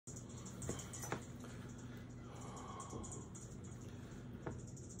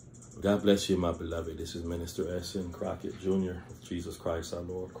God bless you, my beloved. This is Minister S.N. Crockett Jr. with Jesus Christ, our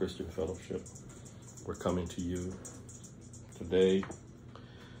Lord, Christian Fellowship. We're coming to you today,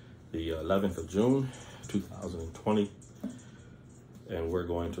 the 11th of June, 2020, and we're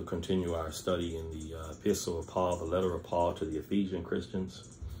going to continue our study in the epistle of Paul, the letter of Paul to the Ephesian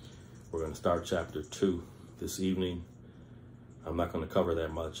Christians. We're going to start chapter 2 this evening. I'm not going to cover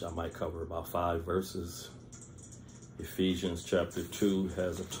that much. I might cover about 5 verses. Ephesians chapter 2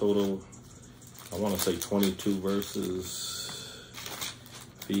 has a total, I want to say 22 verses.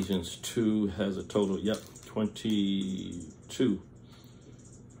 Ephesians 2 has a total, 22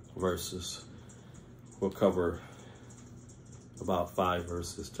 verses. We'll cover about 5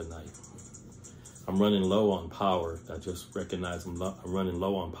 verses tonight. I'm running low on power. I just recognize I'm running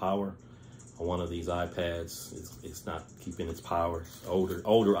low on power on one of these iPads. It's not keeping its power. Older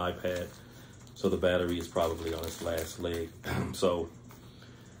iPad. So the battery is probably on its last leg. So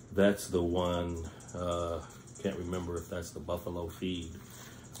that's the one, can't remember if that's the Buffalo feed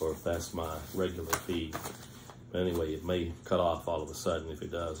or if that's my regular feed. But anyway, it may cut off all of a sudden. If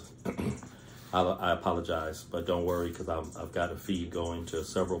it does, I apologize, but don't worry, because I've got a feed going to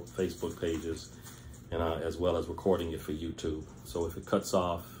several Facebook pages, and as well as recording it for YouTube. So if it cuts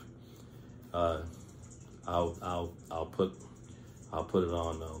off, I'll put it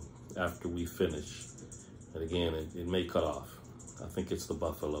on after we finish. And again, it may cut off. I think it's the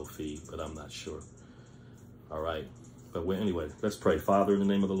Buffalo feed, but I'm not sure. All right. But anyway, let's pray. Father, in the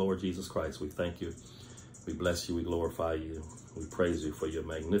name of the Lord Jesus Christ, we thank you. We bless you. We glorify you. We praise you for your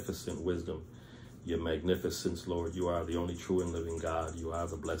magnificent wisdom, your magnificence, Lord. You are the only true and living God. You are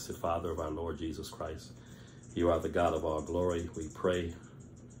the blessed Father of our Lord Jesus Christ. You are the God of all glory. We pray.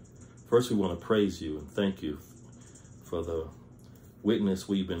 First, we want to praise you and thank you for the witness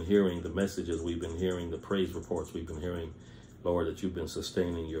we've been hearing, the messages we've been hearing, the praise reports we've been hearing, Lord, that you've been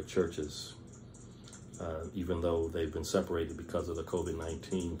sustaining your churches, even though they've been separated because of the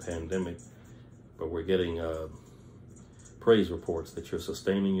COVID-19 pandemic. But we're getting praise reports that you're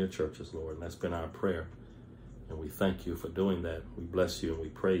sustaining your churches, Lord, and that's been our prayer. And we thank you for doing that. We bless you and we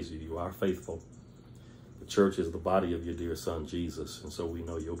praise you. You are faithful. The church is the body of your dear son, Jesus, and so we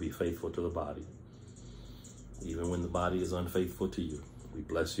know you'll be faithful to the body. Even when the body is unfaithful to you, we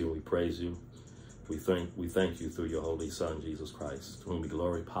bless you and we praise you. We thank you through your holy Son, Jesus Christ, to whom be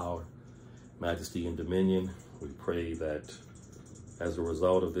glory, power, majesty, and dominion. We pray that as a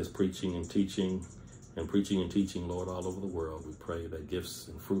result of this preaching and teaching, Lord, all over the world, we pray that gifts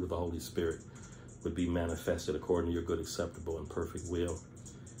and fruit of the Holy Spirit would be manifested according to your good, acceptable, and perfect will.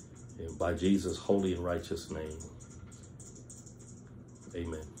 And by Jesus' holy and righteous name,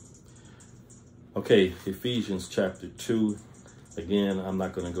 amen. Okay, Ephesians chapter 2. Again, I'm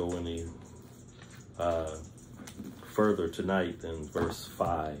not going to go any further tonight than verse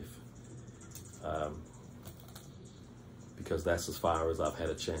 5, because that's as far as I've had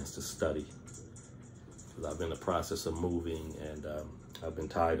a chance to study. Because I've been in the process of moving, and I've been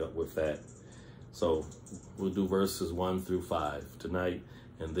tied up with that. So we'll do verses 1 through 5 tonight,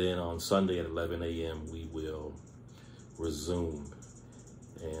 and then on Sunday at 11 a.m. we will resume.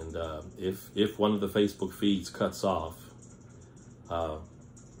 And if one of the Facebook feeds cuts off, I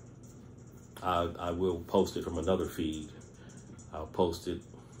will post it from another feed. I'll post it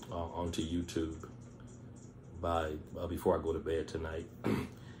onto YouTube before I go to bed tonight,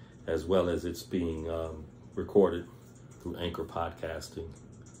 as well as it's being recorded through Anchor Podcasting.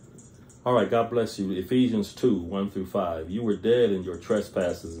 All right, God bless you. Ephesians 2, 1 through 5. You were dead in your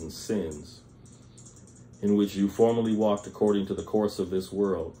trespasses and sins, in which you formerly walked according to the course of this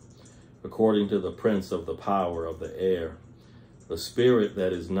world, according to the prince of the power of the air, the spirit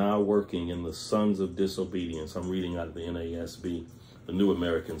that is now working in the sons of disobedience. I'm reading out of the NASB, the New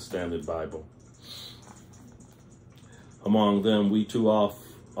American Standard Bible. Among them, we too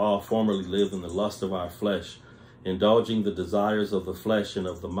all formerly lived in the lust of our flesh, indulging the desires of the flesh and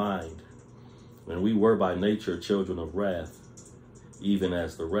of the mind. And we were by nature children of wrath, even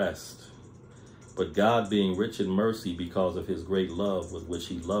as the rest. But God, being rich in mercy because of his great love with which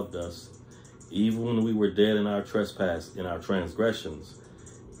he loved us, even when we were dead in our transgressions,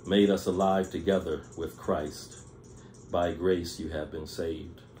 made us alive together with Christ. By grace you have been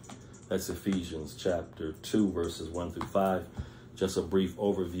saved. That's Ephesians chapter 2, verses 1 through 5. Just a brief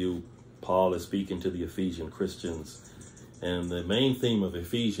overview. Paul is speaking to the Ephesian Christians. And the main theme of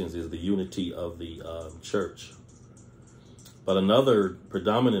Ephesians is the unity of the church. But another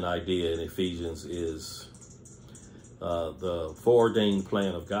predominant idea in Ephesians is the foreordained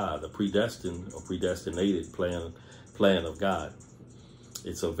plan of God, the predestined or predestinated plan of God.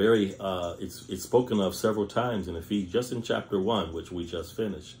 It's a very, it's spoken of several times in Ephesians, just in chapter 1, which we just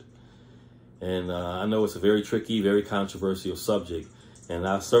finished. And I know it's a very tricky, very controversial subject, and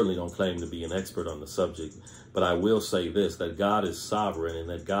I certainly don't claim to be an expert on the subject, but I will say this, that God is sovereign and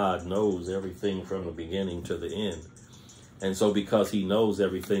that God knows everything from the beginning to the end. And so because he knows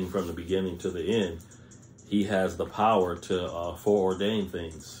everything from the beginning to the end, he has the power to foreordain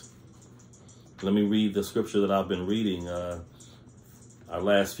things. Let me read the scripture that I've been reading our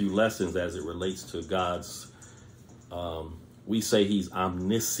last few lessons as it relates to God's, we say he's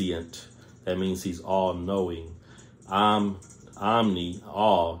omniscient. That means he's all-knowing. Omni,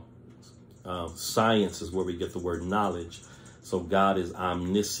 all. Science is where we get the word knowledge. So God is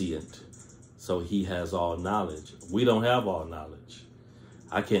omniscient. So he has all knowledge. We don't have all knowledge.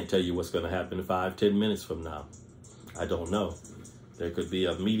 I can't tell you what's going to happen 5-10 minutes from now. I don't know. There could be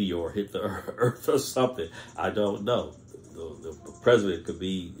a meteor hit the earth or something. I don't know. The president could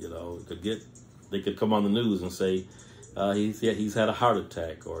be, they could come on the news and say he's had a heart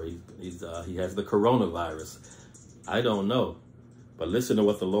attack, or he has the coronavirus. I don't know. But listen to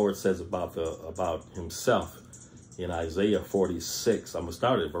what the Lord says about himself in Isaiah 46. I'm going to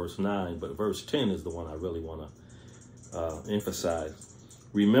start at verse 9, but verse 10 is the one I really want to emphasize.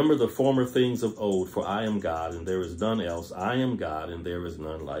 Remember the former things of old, for I am God, and there is none else. I am God, and there is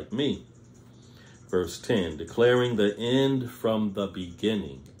none like me. Verse 10, declaring the end from the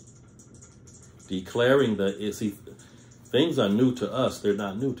beginning. Declaring things are new to us. They're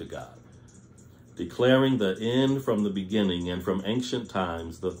not new to God. Declaring the end from the beginning and from ancient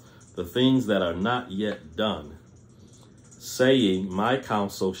times, the things that are not yet done. Saying, my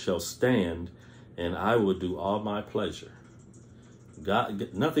counsel shall stand, and I will do all my pleasure. God,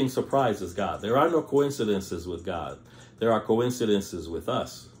 nothing surprises God. There are no coincidences with God. There are coincidences with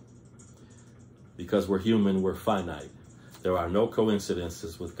us. Because we're human, we're finite. There are no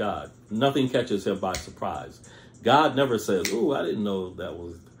coincidences with God. Nothing catches him by surprise. God never says, oh, I didn't know that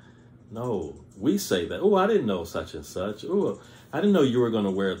was... No, we say that. Oh, I didn't know such and such. Oh, I didn't know you were going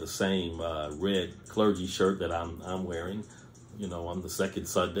to wear the same red clergy shirt that I'm wearing, on the second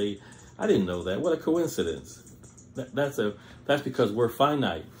Sunday. I didn't know that. What a coincidence. That's because we're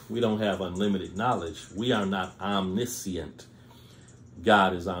finite. We don't have unlimited knowledge. We are not omniscient.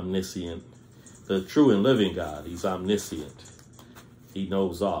 God is omniscient. The true and living God, he's omniscient. He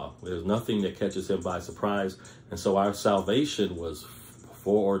knows all. There's nothing that catches him by surprise. And so our salvation was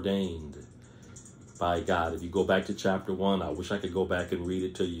foreordained by God. If you go back to chapter 1, I wish I could go back and read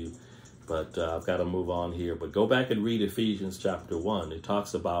it to you, but I've got to move on here. But go back and read Ephesians chapter 1. It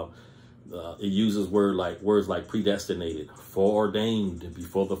talks about, it uses words like predestinated, foreordained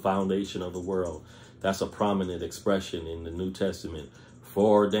before the foundation of the world. That's a prominent expression in the New Testament.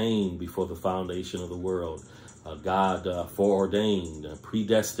 Foreordained before the foundation of the world. God foreordained,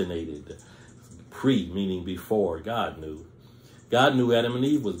 predestinated. Pre, meaning before. God knew. God knew Adam and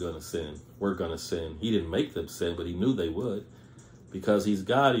Eve was going to sin. We're going to sin. He didn't make them sin, but he knew they would. Because he's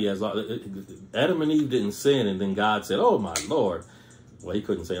God, he has... Adam and Eve didn't sin, and then God said, oh, my Lord. Well, he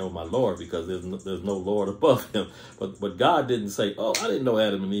couldn't say, oh, my Lord, because there's no Lord above him. But God didn't say, oh, I didn't know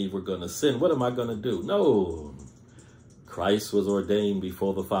Adam and Eve were going to sin. What am I going to do? No. Christ was ordained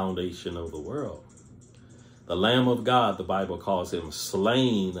before the foundation of the world. The Lamb of God, the Bible calls him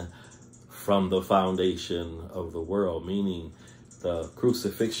slain from the foundation of the world, meaning the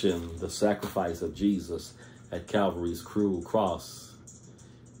crucifixion, the sacrifice of Jesus at Calvary's cruel cross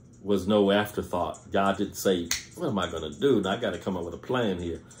was no afterthought. God didn't say, what am I going to do? Now I got to come up with a plan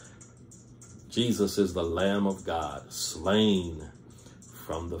here. Jesus is the Lamb of God, slain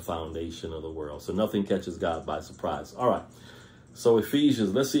from the foundation of the world. So nothing catches God by surprise. All right. So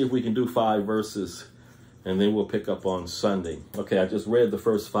Ephesians, let's see if we can do 5 verses, and then we'll pick up on Sunday. Okay, I just read the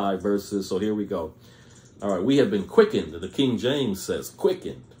first 5 verses, so here we go. All right, we have been quickened. The King James says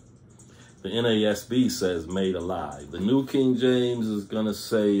quickened. The NASB says made alive. The New King James is going to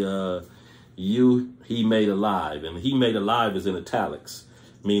say he made alive. And he made alive is in italics,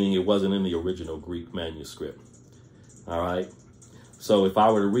 meaning it wasn't in the original Greek manuscript. All right. So if I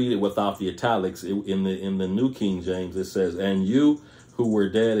were to read it without the italics, in the New King James, it says, and you who were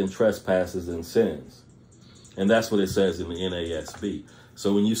dead in trespasses and sins. And that's what it says in the NASB.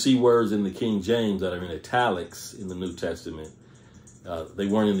 So when you see words in the King James that are in italics in the New Testament, they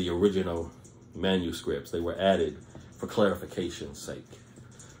weren't in the original manuscripts. They were added for clarification's sake.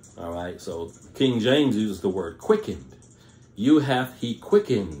 All right. So King James uses the word quickened. You hath he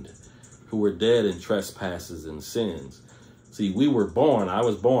quickened who were dead in trespasses and sins. See, we were born. I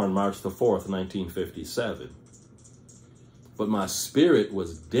was born March the 4th, 1957. But my spirit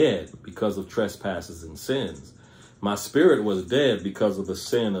was dead because of trespasses and sins. My spirit was dead because of the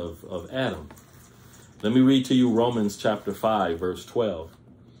sin of Adam. Let me read to you Romans chapter 5, verse 12.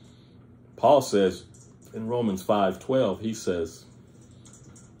 Paul says in Romans 5:12, he says,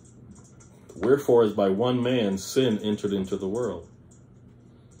 wherefore as by one man sin entered into the world,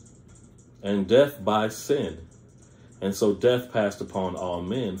 and death by sin. And so death passed upon all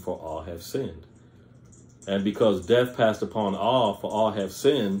men, for all have sinned. And because death passed upon all, for all have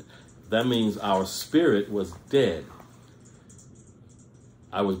sinned, that means our spirit was dead.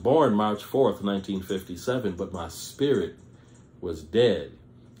 I was born March 4th, 1957, but my spirit was dead.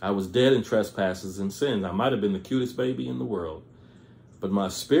 I was dead in trespasses and sins. I might have been the cutest baby in the world, but my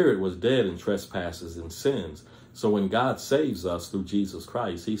spirit was dead in trespasses and sins. So when God saves us through Jesus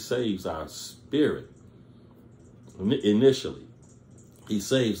Christ, he saves our spirit. Initially, he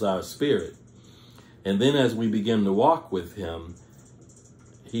saves our spirit. And then as we begin to walk with him,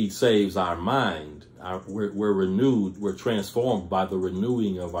 he saves our mind. We're renewed, we're transformed by the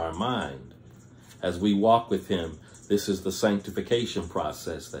renewing of our mind. As we walk with him, this is the sanctification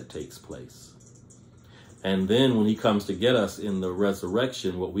process that takes place. And then when he comes to get us in the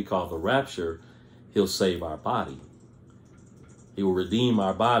resurrection, what we call the rapture, he'll save our body. He will redeem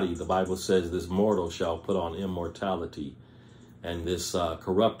our body. The Bible says this mortal shall put on immortality, and this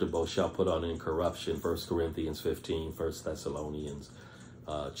corruptible shall put on incorruption. 1 Corinthians 15, 1 Thessalonians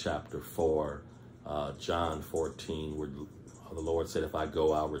chapter 4, John 14, where the Lord said, if I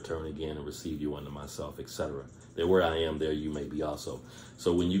go, I'll return again and receive you unto myself, etc. There where I am, there you may be also.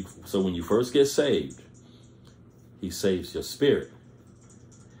 So when you first get saved, he saves your spirit.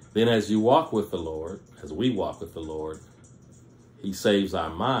 Then as you walk with the Lord, as we walk with the Lord, he saves our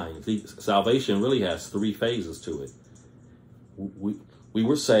mind. Salvation really has three phases to it. We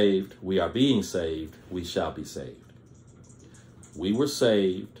were saved, we are being saved, we shall be saved. We were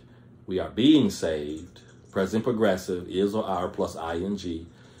saved, we are being saved, present progressive, is or are plus ing.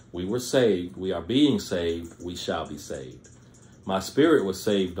 We were saved, we are being saved, we shall be saved. My spirit was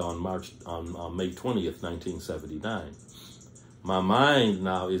saved on May 20th, 1979. My mind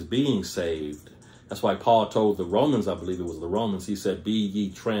now is being saved. That's why Paul told the Romans, I believe it was the Romans, he said, be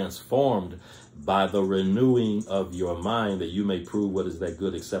ye transformed by the renewing of your mind, that you may prove what is that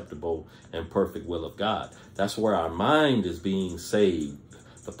good, acceptable, and perfect will of God. That's where our mind is being saved,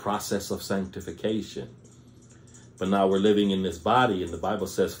 the process of sanctification. But now we're living in this body, and the Bible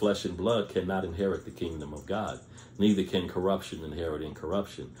says flesh and blood cannot inherit the kingdom of God. Neither can corruption inherit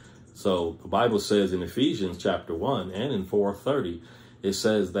incorruption. So the Bible says in Ephesians chapter 1 and in 4:30, it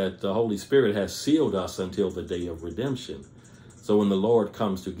says that the Holy Spirit has sealed us until the day of redemption. So when the Lord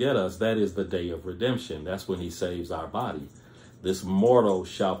comes to get us, that is the day of redemption. That's when he saves our body. This mortal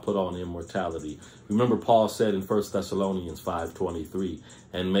shall put on immortality. Remember, Paul said in 1 Thessalonians 5:23,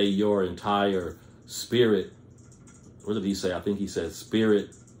 and may your entire spirit, what did he say? I think he said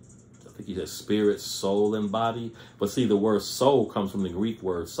spirit, spirit, soul, and body. But see, the word soul comes from the Greek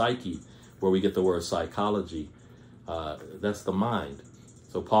word psyche, where we get the word psychology. That's the mind.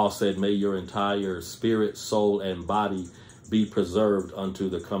 So Paul said, may your entire spirit, soul, and body be preserved unto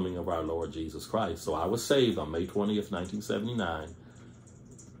the coming of our Lord Jesus Christ. So I was saved on May 20th, 1979.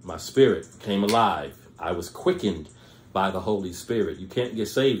 My spirit came alive. I was quickened by the Holy Spirit. You can't get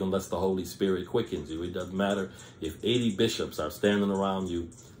saved unless the Holy Spirit quickens you. It doesn't matter if 80 bishops are standing around you,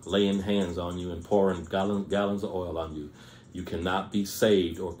 laying hands on you and pouring gallons of oil on you. You cannot be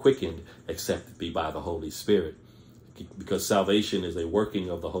saved or quickened except it be by the Holy Spirit, because salvation is a working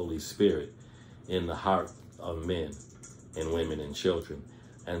of the Holy Spirit in the heart of men and women and children.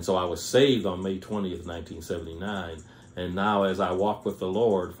 And so I was saved on May 20th, 1979. And now as I walk with the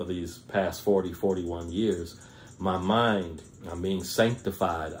Lord for these past 41 years, my mind, I'm being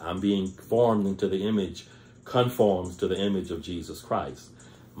sanctified. I'm being formed into the image, conformed to the image of Jesus Christ.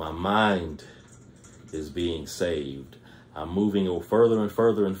 My mind is being saved. I'm moving further and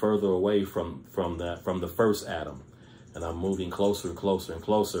further and further away from the first Adam. And I'm moving closer and closer and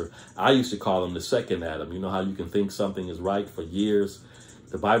closer. I used to call him the second Adam. You know how you can think something is right for years?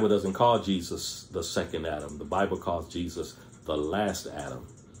 The Bible doesn't call Jesus the second Adam. The Bible calls Jesus the last Adam.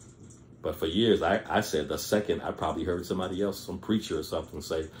 But for years, I said the second. I probably heard somebody else, some preacher or something,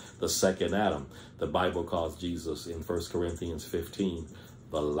 say the second Adam. The Bible calls Jesus in 1 Corinthians 15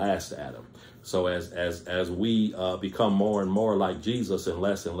 the last Adam. So as we become more and more like Jesus and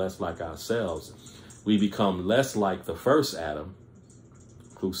less like ourselves, we become less like the first Adam,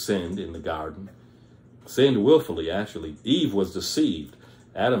 who sinned in the garden. Sinned willfully, actually. Eve was deceived.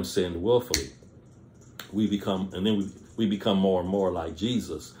 Adam sinned willfully. We become more and more like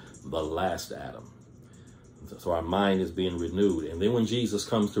Jesus, the last Adam. So our mind is being renewed. And then when Jesus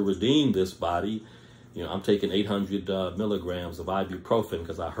comes to redeem this body, you know, I'm taking 800 milligrams of ibuprofen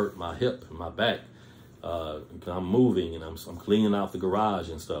because I hurt my hip and my back. I'm moving and I'm cleaning out the garage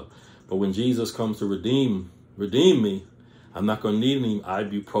and stuff. But when Jesus comes to redeem me, I'm not going to need any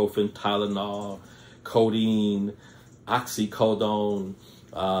ibuprofen, Tylenol, codeine, oxycodone.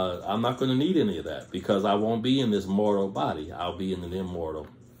 I'm not going to need any of that because I won't be in this mortal body. I'll be in an immortal.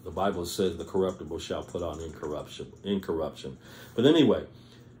 The Bible says the corruptible shall put on incorruption. But anyway,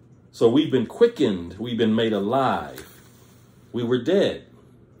 so we've been quickened. We've been made alive. We were dead.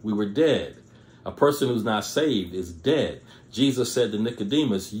 We were dead. A person who's not saved is dead. Jesus said to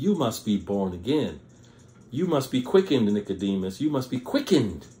Nicodemus, you must be born again. You must be quickened, Nicodemus. You must be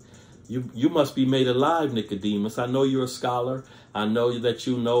quickened. You must be made alive, Nicodemus. I know you're a scholar. I know that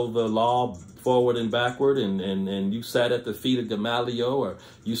you know the law forward and backward, and you sat at the feet of Gamaliel, or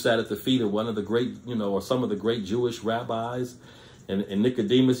you sat at the feet of one of the great, or some of the great Jewish rabbis. And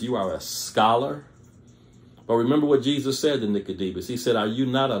Nicodemus, you are a scholar. But remember what Jesus said to Nicodemus. He said, are you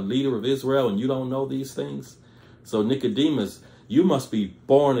not a leader of Israel and you don't know these things? So Nicodemus, you must be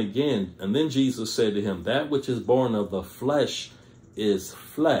born again. And then Jesus said to him, that which is born of the flesh is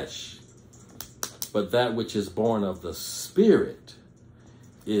flesh, but that which is born of the Spirit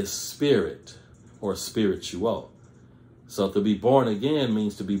is spirit, or spiritual. So to be born again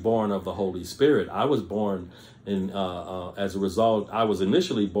means to be born of the Holy Spirit. I was born as a result. I was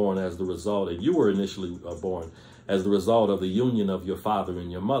initially born as the result, and you were initially born as the result of the union of your father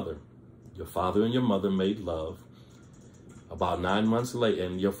and your mother. Your father and your mother made love. About 9 months later,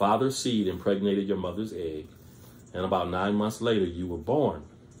 and your father's seed impregnated your mother's egg. And about 9 months later, you were born.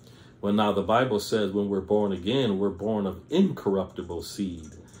 Well, now the Bible says when we're born again, we're born of incorruptible seed,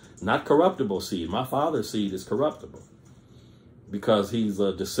 not corruptible seed. My father's seed is corruptible because he's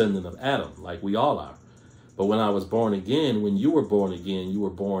a descendant of Adam, like we all are. But when I was born again, when you were born again, you were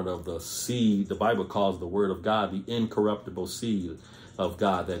born of the seed. The Bible calls the word of God the incorruptible seed of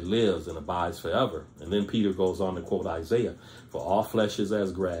God that lives and abides forever. And then Peter goes on to quote Isaiah, for all flesh is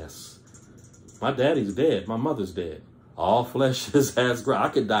as grass. My daddy's dead. My mother's dead. All flesh is as grass. I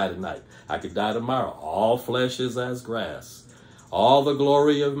could die tonight. I could die tomorrow. All flesh is as grass. All the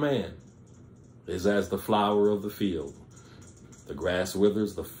glory of man is as the flower of the field. The grass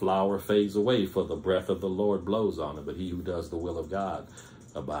withers, the flower fades away, for the breath of the Lord blows on it. But he who does the will of God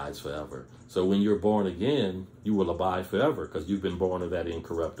abides forever. So when you're born again, you will abide forever because you've been born of that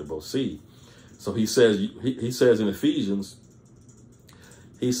incorruptible seed. So he says in Ephesians,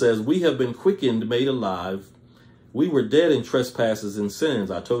 he says, we have been quickened, made alive. We were dead in trespasses and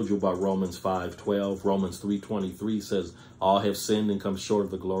sins. I told you about Romans 5:12. Romans 3:23 says, all have sinned and come short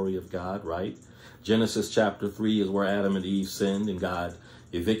of the glory of God, right? Genesis chapter 3 is where Adam and Eve sinned, and God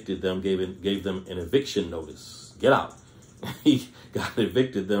evicted them, gave them an eviction notice. Get out. God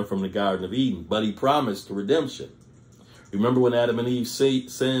evicted them from the Garden of Eden, but he promised redemption. Remember when Adam and Eve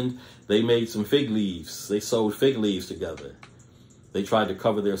sinned, they made some fig leaves. They sewed fig leaves together. They tried to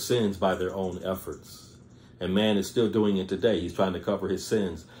cover their sins by their own efforts. And man is still doing it today. He's trying to cover his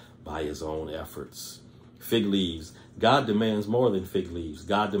sins by his own efforts. Fig leaves. God demands more than fig leaves.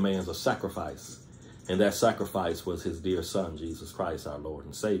 God demands a sacrifice. And that sacrifice was his dear son, Jesus Christ, our Lord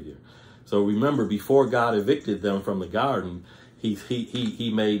and Savior. So remember, before God evicted them from the garden,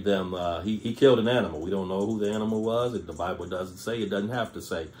 he made them, he killed an animal. We don't know who the animal was. The Bible doesn't say. It doesn't have to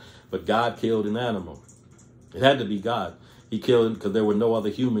say. But God killed an animal. It had to be God. He killed him because there were no other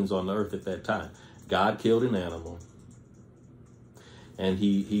humans on the earth at that time. God killed an animal. And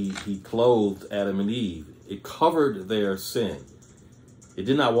he clothed Adam and Eve. It covered their sin. It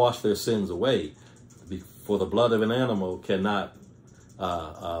did not wash their sins away. For the blood of an animal cannot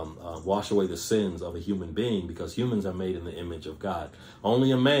wash away the sins of a human being, because humans are made in the image of God.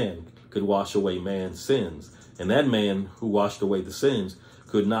 Only a man could wash away man's sins. And that man who washed away the sins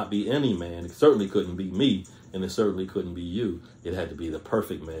could not be any man. It certainly couldn't be me, and it certainly couldn't be you. It had to be the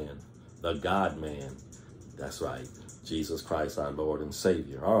perfect man, the God man. That's right. Jesus Christ, our Lord and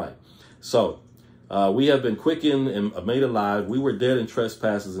Savior. All right. So we have been quickened and made alive. We were dead in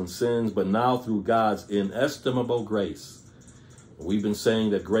trespasses and sins, but now through God's inestimable grace. We've been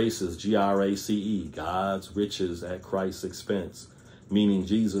saying that grace is G-R-A-C-E, God's riches at Christ's expense, meaning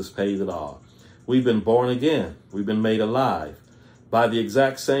Jesus paid it all. We've been born again. We've been made alive by the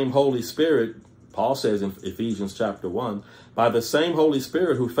exact same Holy Spirit. Paul says in Ephesians chapter 1, by the same Holy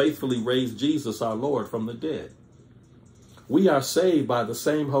Spirit who faithfully raised Jesus our Lord from the dead. We are saved by the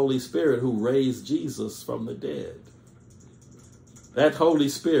same Holy Spirit who raised Jesus from the dead. That Holy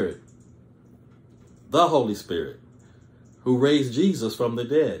Spirit, the Holy Spirit who raised Jesus from the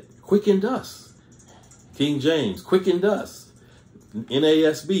dead, quickened us. King James, quickened us.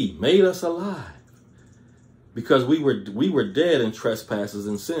 NASB, made us alive. Because we were dead in trespasses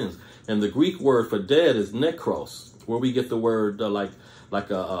and sins. And the Greek word for dead is nekros. where we get the word like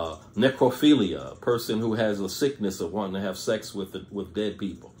a necrophilia, a person who has a sickness of wanting to have sex with dead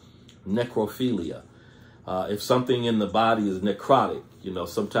people. Necrophilia. If something in the body is necrotic,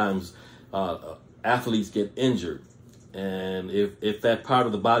 sometimes athletes get injured. And if that part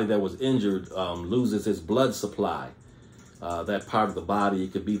of the body that was injured loses its blood supply, that part of the body,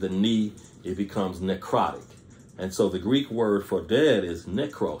 it could be the knee, it becomes necrotic. And so the Greek word for dead is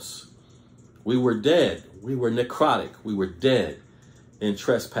nekros. We were dead. We were necrotic. We were dead in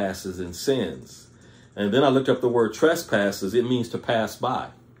trespasses and sins. And then I looked up the word trespasses. It means to pass by.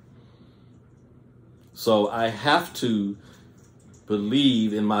 So I have to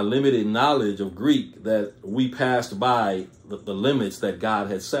believe in my limited knowledge of Greek that we passed by the limits that God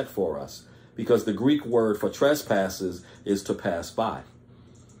had set for us, because the Greek word for trespasses is to pass by.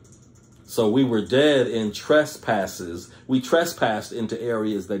 So we were dead in trespasses. We trespassed into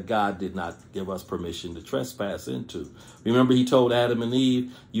areas that God did not give us permission to trespass into. Remember, he told Adam and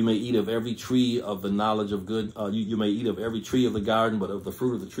Eve, you may eat of every tree of the knowledge of good. You may eat of every tree of the garden, but of the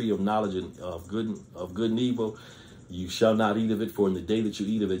fruit of the tree of knowledge of good and evil, you shall not eat of it, for in the day that you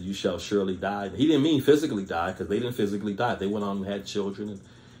eat of it, you shall surely die. He didn't mean physically die, because they didn't physically die. They went on and had children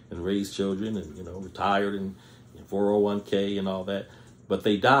and raised children and, retired and 401k and all that. But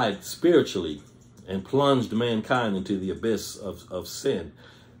they died spiritually and plunged mankind into the abyss of sin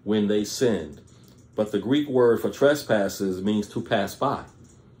when they sinned. But the Greek word for trespasses means to pass by.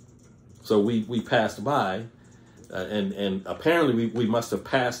 So we passed by, and apparently we must have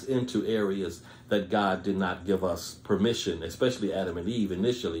passed into areas that God did not give us permission, especially Adam and Eve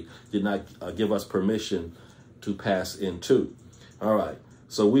initially did not give us permission to pass into. All right.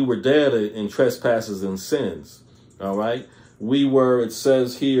 So we were dead in trespasses and sins. All right. We were, it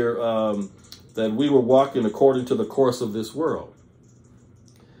says here, that we were walking according to the course of this world,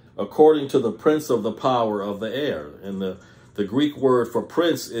 according to the prince of the power of the air. And the Greek word for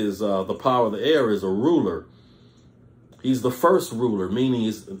prince is the power of the air is a ruler. He's the first ruler, meaning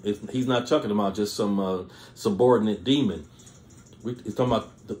he's not talking about just some subordinate demon. He's talking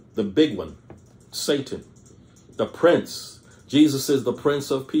about the big one, Satan, the prince. Jesus is the Prince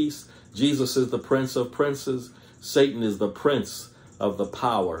of Peace. Jesus is the Prince of Princes. Satan is the prince of the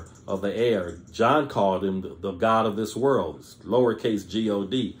power of the air. John called him the God of this world, it's lowercase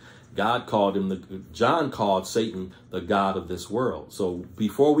G-O-D. John called Satan the God of this world. So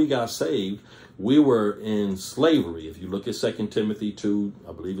before we got saved, we were in slavery. If you look at 2 Timothy 2,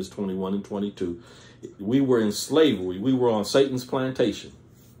 I believe it's 21 and 22, we were in slavery. We were on Satan's plantation.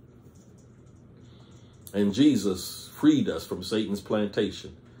 And Jesus freed us from Satan's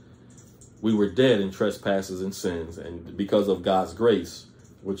plantation. We were dead in trespasses and sins, and because of God's grace,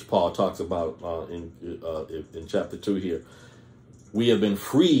 which Paul talks about in chapter 2 here, we have been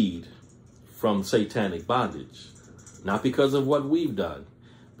freed from satanic bondage, not because of what we've done,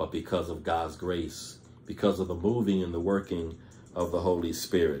 but because of God's grace, because of the moving and the working of the Holy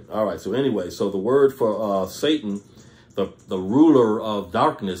Spirit. All right, so anyway, so the word for Satan, the ruler of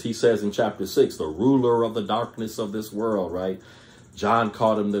darkness, he says in chapter 6, the ruler of the darkness of this world, right? John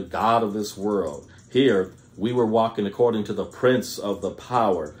called him the God of this world. Here, we were walking according to the prince of the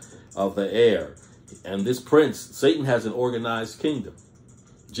power of the air. And this prince, Satan, has an organized kingdom.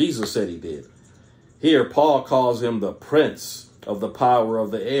 Jesus said he did. Here, Paul calls him the prince of the power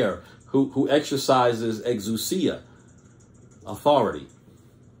of the air, who exercises exousia, authority.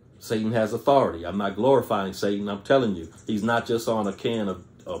 Satan has authority. I'm not glorifying Satan. I'm telling you, he's not just on a can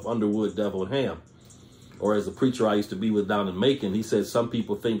of Underwood deviled ham. Or as a preacher I used to be with down in Macon, he said some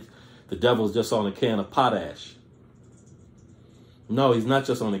people think the devil's just on a can of potash. No, he's not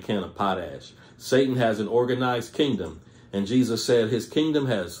just on a can of potash. Satan has an organized kingdom. And Jesus said his kingdom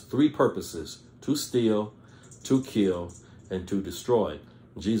has three purposes: to steal, to kill, and to destroy.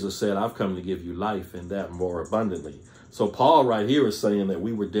 Jesus said, I've come to give you life, and that more abundantly. So Paul right here is saying that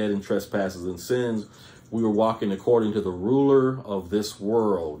we were dead in trespasses and sins. We were walking according to the ruler of this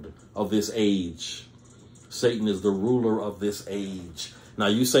world, of this age. Satan is the ruler of this age. Now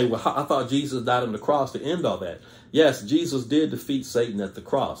you say, well, I thought Jesus died on the cross to end all that. Yes, Jesus did defeat Satan at the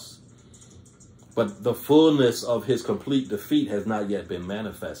cross. But the fullness of his complete defeat has not yet been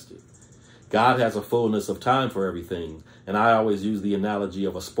manifested. God has a fullness of time for everything. And I always use the analogy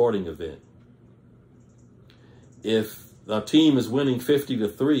of a sporting event. If a team is winning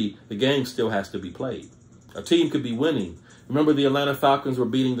 50-3, the game still has to be played. A team could be winning. Remember, the Atlanta Falcons were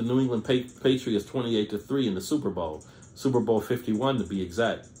beating the New England Patriots 28-3 in the Super Bowl 51 to be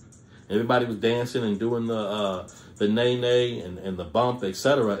exact. Everybody was dancing and doing the nay-nay and the bump,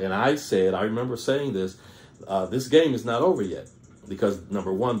 etc. And I remember saying this game is not over yet. Because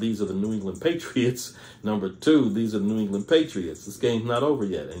number one, these are the New England Patriots. Number two, these are the New England Patriots. This game's not over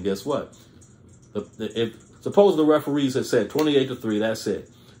yet. And guess what? Suppose the referees had said 28-3, that's it.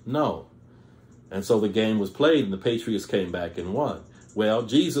 No. And so the game was played and the Patriots came back and won. Well,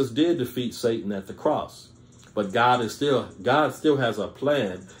 Jesus did defeat Satan at the cross. But God still has a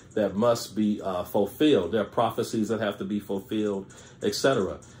plan that must be fulfilled. There are prophecies that have to be fulfilled,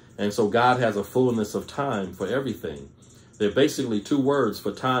 etc. And so God has a fullness of time for everything. There are basically two words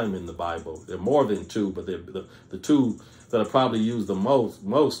for time in the Bible. There are more than two, but the two that are probably used the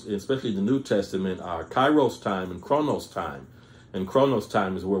most, especially the New Testament, are kairos time and chronos time. And chronos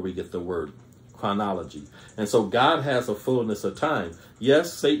time is where we get the word chronology. And so God has a fullness of time.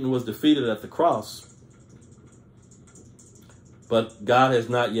 Yes, Satan was defeated at the cross, but God has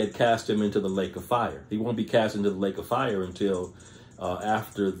not yet cast him into the lake of fire. He won't be cast into the lake of fire until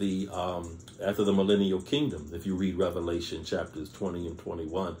after the millennial kingdom. If you read Revelation chapters 20 and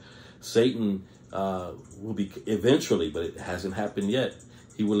 21, Satan will be eventually, but it hasn't happened yet.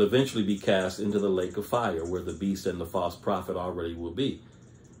 He will eventually be cast into the lake of fire where the beast and the false prophet already will be.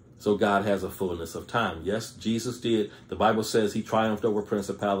 So God has a fullness of time. Yes, Jesus did. The Bible says he triumphed over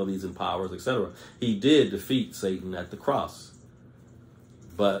principalities and powers, etc. He did defeat Satan at the cross.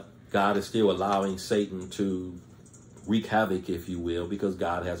 But God is still allowing Satan to wreak havoc, if you will, because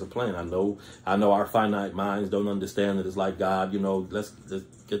God has a plan. I know our finite minds don't understand that it's like God, let's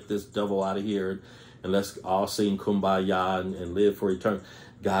get this devil out of here and let's all sing kumbaya and live for eternity.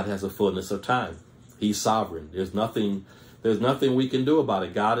 God has a fullness of time. He's sovereign. There's nothing we can do about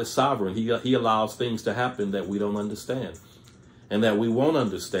it. God is sovereign. He allows things to happen that we don't understand and that we won't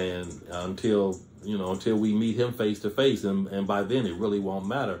understand until we meet him face to face. And by then it really won't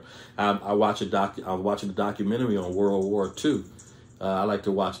matter. I'm watching a documentary on World War II. I like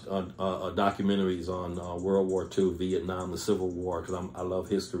to watch documentaries on World War II, Vietnam, the Civil War, because I love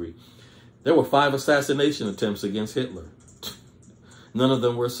history. There were 5 assassination attempts against Hitler. None of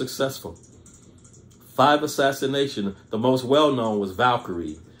them were successful. 5 assassination. The most well-known was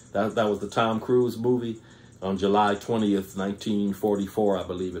Valkyrie. That was the Tom Cruise movie on July 20th, 1944, I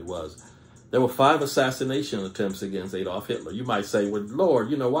believe it was. There were 5 assassination attempts against Adolf Hitler. You might say, well, Lord,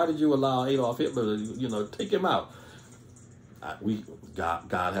 why did you allow Adolf Hitler to, take him out?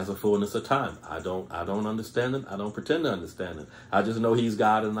 God has a fullness of time. I don't understand it. I don't pretend to understand it. I just know he's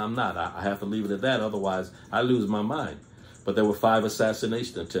God and I'm not. I have to leave it at that. Otherwise, I lose my mind. But there were 5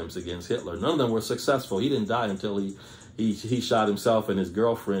 assassination attempts against Hitler. None of them were successful. He didn't die until he shot himself and his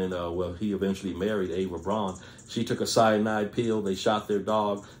girlfriend. He eventually married Ava Braun. She took a cyanide pill. They shot their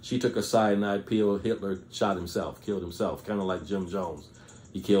dog. She took a cyanide pill. Hitler shot himself, killed himself, kind of like Jim Jones.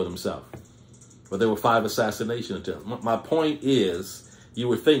 He killed himself. But there were 5 assassination attempts. My point is, you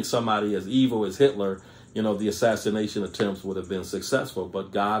would think somebody as evil as Hitler, the assassination attempts would have been successful.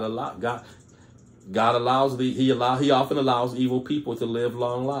 But God he often allows evil people to live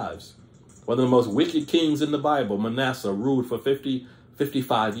long lives. One of the most wicked kings in the Bible, Manasseh, ruled for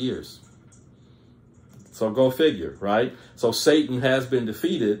 55 years. So go figure, right? So Satan has been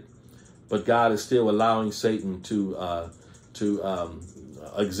defeated, but God is still allowing Satan to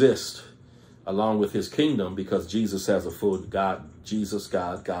exist along with his kingdom, because Jesus has a full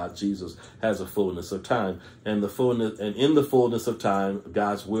Jesus has a fullness of time, and in the fullness of time,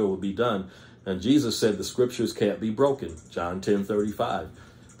 God's will be done. And Jesus said the scriptures can't be broken. John 10:35.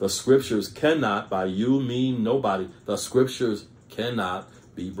 The scriptures cannot, by you, me, nobody, the scriptures cannot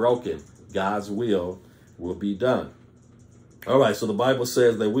be broken. God's will be done. All right, so the Bible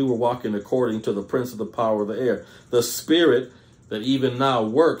says that we were walking according to the prince of the power of the air, the spirit that even now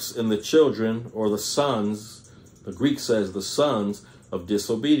works in the children, or the sons. The Greek says the sons of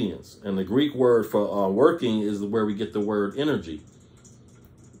disobedience. And the Greek word for working is where we get the word energy.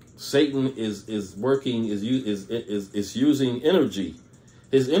 Satan is using energy,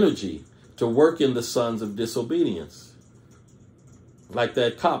 his energy, to work in the sons of disobedience. Like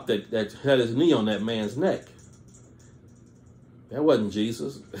that cop that had his knee on that man's neck. That wasn't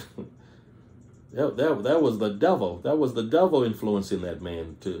Jesus. That was the devil. That was the devil influencing that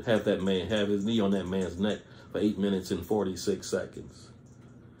man to have his knee on that man's neck for 8 minutes and 46 seconds.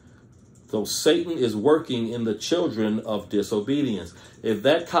 So Satan is working in the children of disobedience. If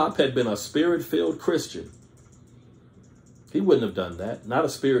that cop had been a spirit-filled Christian, he wouldn't have done that. Not a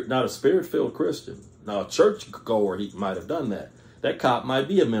spirit-filled Christian. Now, a church-goer, he might have done that. That cop might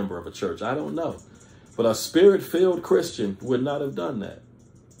be a member of a church. I don't know. But a spirit-filled Christian would not have done that.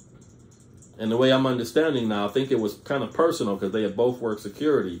 And the way I'm understanding now, I think it was kind of personal, because they had both worked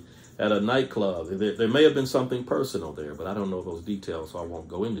security at a nightclub. There may have been something personal there, but I don't know those details, so I won't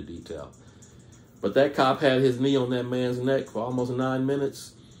go into detail. But that cop had his knee on that man's neck for almost 9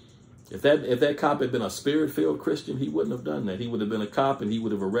 minutes. If that cop had been a spirit-filled Christian, he wouldn't have done that. He would have been a cop and he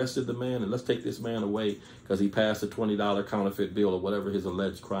would have arrested the man and let's take this man away because he passed a $20 counterfeit bill or whatever his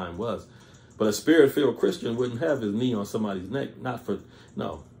alleged crime was. But a spirit-filled Christian wouldn't have his knee on somebody's neck.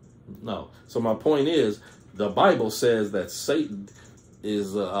 No. So my point is, the Bible says that Satan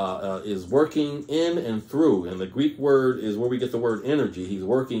is working in and through, and the Greek word is where we get the word energy. He's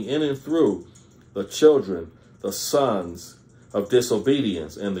working in and through the children, the sons of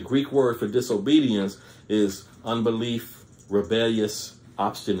disobedience. And the Greek word for disobedience is unbelief, rebellious,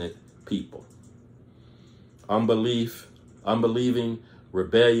 obstinate people. Unbelieving,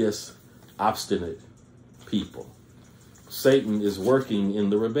 rebellious, obstinate people. Satan is working in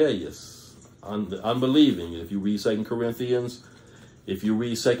the rebellious, the unbelieving. If you read 2 Corinthians,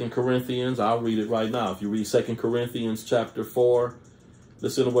 I'll read it right now. If you read 2 Corinthians chapter 4,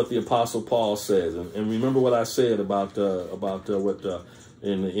 listen to what the Apostle Paul says, and remember what I said about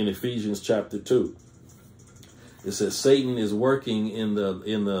in Ephesians chapter 2. It says Satan is working in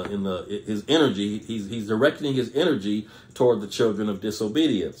his energy. He's directing his energy toward the children of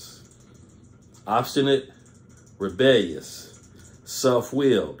disobedience, obstinate, rebellious,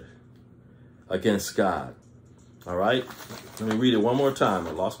 self-willed against God. All right, let me read it one more time.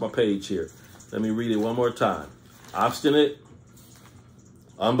 I lost my page here. Let me read it one more time. Obstinate,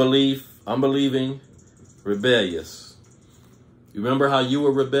 unbelieving, rebellious. You remember how you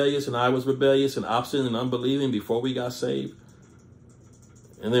were rebellious and I was rebellious and obstinate and unbelieving before we got saved?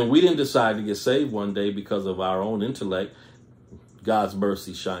 And then we didn't decide to get saved one day because of our own intellect. God's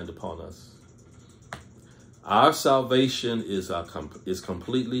mercy shined upon us. Our salvation is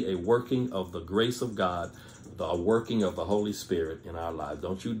completely a working of the grace of God, the working of the Holy Spirit in our lives.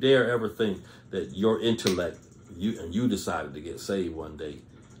 Don't you dare ever think that your intellect, you decided to get saved one day.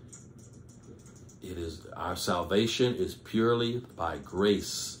 Our salvation is purely by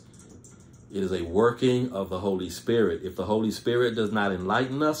grace. It is a working of the Holy Spirit. If the Holy Spirit does not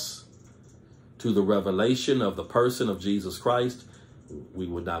enlighten us to the revelation of the person of Jesus Christ, we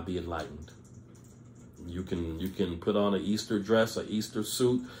would not be enlightened. You can put on an Easter dress, an Easter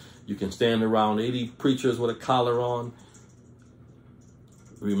suit. You can stand around 80 preachers with a collar on.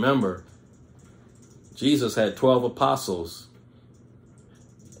 Remember, Jesus had 12 apostles,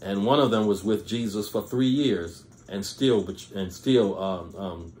 and one of them was with Jesus for 3 years and still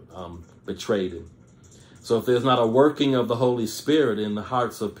betrayed him. So if there's not a working of the Holy Spirit in the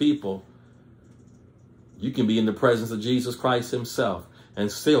hearts of people, you can be in the presence of Jesus Christ himself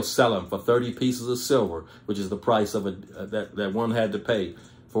and still sell him for 30 pieces of silver, which is the price of that one had to pay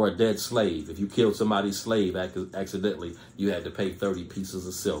for a dead slave. If you killed somebody's slave accidentally, you had to pay 30 pieces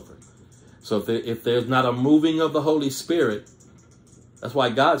of silver. So if there's not a moving of the Holy Spirit, that's why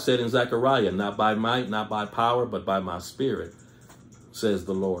God said in Zechariah, not by might, not by power, but by my Spirit, says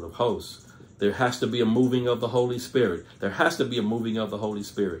the Lord of hosts. There has to be a moving of the Holy Spirit. There has to be a moving of the Holy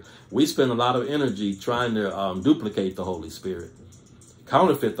Spirit. We spend a lot of energy trying to duplicate the Holy Spirit,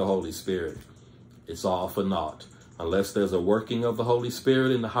 counterfeit the Holy Spirit. It's all for naught. Unless there's a working of the Holy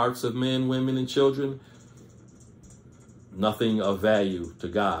Spirit in the hearts of men, women, and children, nothing of value to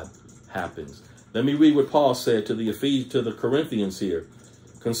God happens. Let me read what Paul said to the Corinthians here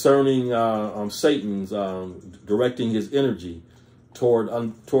concerning Satan's directing his energy toward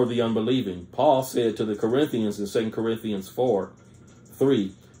the unbelieving. Paul said to the Corinthians in 2 Corinthians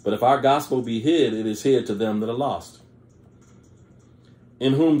 4:3, but if our gospel be hid, it is hid to them that are lost,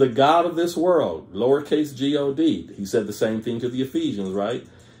 in whom the God of this world, lowercase G-O-D, he said the same thing to the Ephesians, right?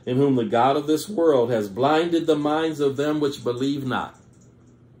 In whom the God of this world has blinded the minds of them which believe not.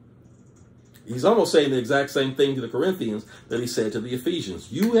 He's almost saying the exact same thing to the Corinthians that he said to the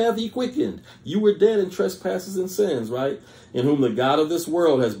Ephesians. You have he quickened. You were dead in trespasses and sins, right? In whom the God of this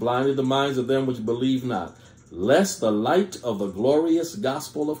world has blinded the minds of them which believe not, lest the light of the glorious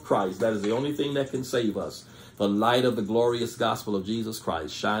gospel of Christ, that is the only thing that can save us, the light of the glorious gospel of Jesus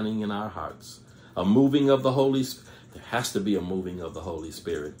Christ shining in our hearts, a moving of the Holy Spirit. There has to be a moving of the Holy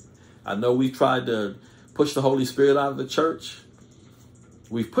Spirit. I know we've tried to push the Holy Spirit out of the church.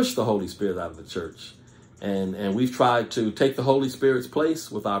 We've pushed the Holy Spirit out of the church, and we've tried to take the Holy Spirit's place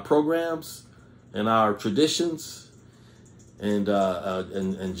with our programs and our traditions. And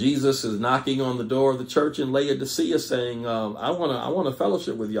Jesus is knocking on the door of the church in Laodicea saying, I want to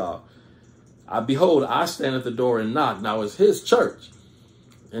fellowship with y'all. Behold, I stand at the door and knock. Now it's his church.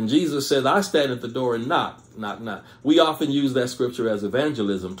 And Jesus says, I stand at the door and knock, knock, knock. We often use that scripture as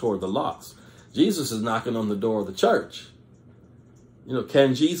evangelism toward the lost. Jesus is knocking on the door of the church. You know,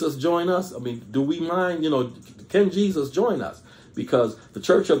 can Jesus join us? I mean, do we mind? You know, can Jesus join us? because the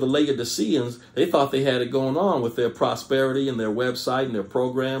church of the Laodiceans, they thought they had it going on with their prosperity and their website and their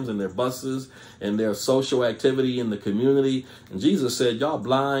programs and their buses and their social activity in the community. And Jesus said, y'all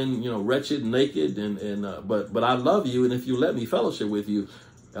blind, wretched, naked, but I love you. And if you let me fellowship with you,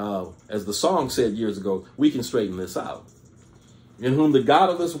 as the song said years ago, we can straighten this out. In whom the God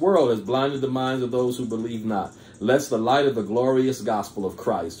of this world has blinded the minds of those who believe not, lest the light of the glorious gospel of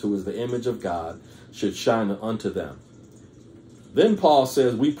Christ, who is the image of God, should shine unto them. Then Paul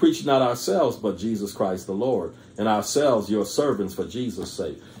says, we preach not ourselves, but Jesus Christ the Lord, and ourselves your servants for Jesus'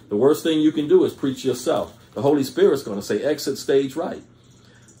 sake. The worst thing you can do is preach yourself. The Holy Spirit's going to say, exit stage right.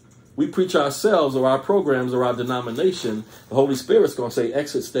 We preach ourselves or our programs or our denomination. The Holy Spirit's going to say,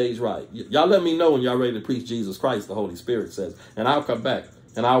 exit stage right. Y'all let me know when y'all ready to preach Jesus Christ, the Holy Spirit says. And I'll come back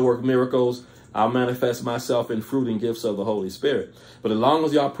and I'll work miracles. I'll manifest myself in fruit and gifts of the Holy Spirit. But as long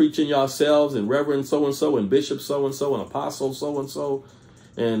as y'all preaching yourselves and Reverend so-and-so and Bishop so-and-so and Apostle so-and-so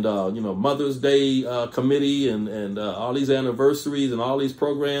and, Mother's Day committee and all these anniversaries and all these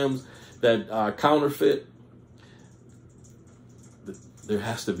programs that are counterfeit, there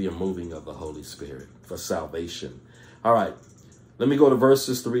has to be a moving of the Holy Spirit for salvation. All right, let me go to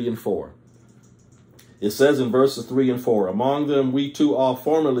verses 3 and 4. It says in verses 3 and 4, among them we too all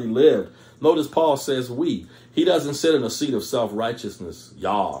formerly lived. Notice Paul says we. He doesn't sit in a seat of self-righteousness.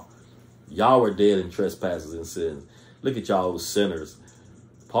 Y'all were dead in trespasses and sins. Look at y'all sinners.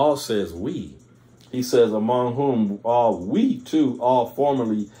 Paul says we. He says among whom we too all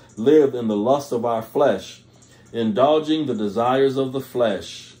formerly lived in the lust of our flesh, indulging the desires of the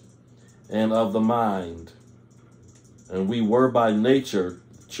flesh and of the mind. And we were by nature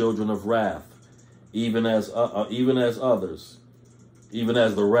children of wrath, even as others, even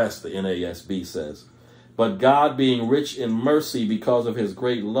as the rest, the NASB says. But God, being rich in mercy because of his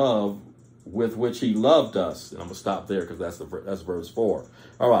great love with which he loved us. And I'm going to stop there because that's verse 4.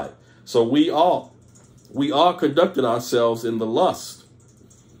 All right. So we all conducted ourselves in the lust.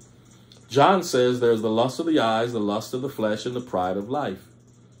 John says there's the lust of the eyes, the lust of the flesh, and the pride of life.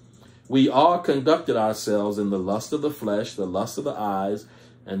 We all conducted ourselves in the lust of the flesh, the lust of the eyes,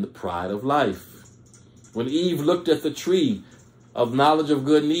 and the pride of life. When Eve looked at the tree of knowledge of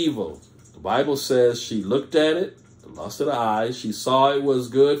good and evil, the Bible says she looked at it, the lust of the eyes, she saw it was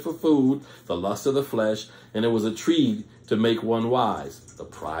good for food, the lust of the flesh, and it was a tree to make one wise, the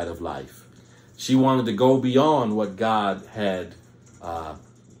pride of life. She wanted to go beyond what God had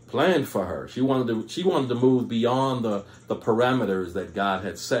planned for her. She wanted to move beyond the parameters that God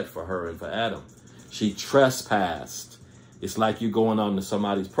had set for her and for Adam. She trespassed. It's like you going onto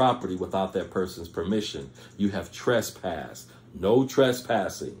somebody's property without that person's permission. You have trespassed. No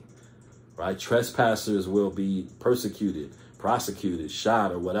trespassing, right? Trespassers will be persecuted, prosecuted,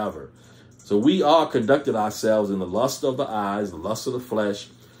 shot, or whatever. So we all conducted ourselves in the lust of the eyes, the lust of the flesh,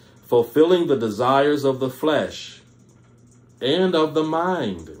 fulfilling the desires of the flesh and of the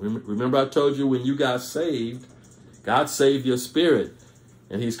mind. Remember I told you when you got saved, God saved your spirit,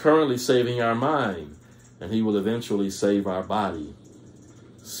 and he's currently saving our mind, and he will eventually save our body.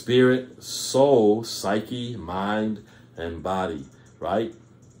 Spirit, soul, psyche, mind, and body, right?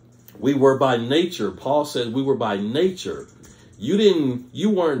 We were by nature. Paul said we were by nature. You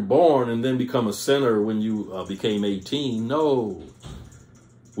weren't born and then become a sinner when you became 18. No.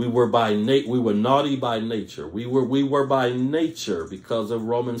 We were naughty by nature. We were by nature because of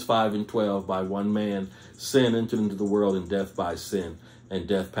Romans 5 and 12. By one man, sin entered into the world, and death by sin, and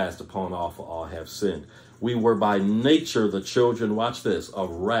death passed upon all, for all have sinned. We were by nature the children, watch this, of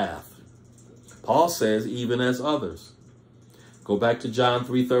wrath. Paul says, even as others. Go back to John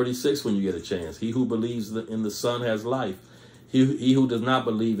 3:36 when you get a chance. He who believes in the Son has life. He who does not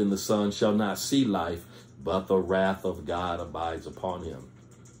believe in the Son shall not see life, but the wrath of God abides upon him.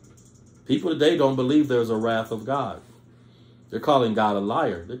 People today don't believe there's a wrath of God. They're calling God a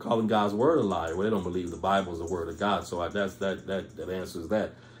liar. They're calling God's word a liar. Well, they don't believe the Bible is the word of God. So that answers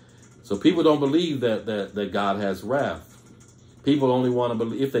that. So people don't believe that God has wrath. People only want to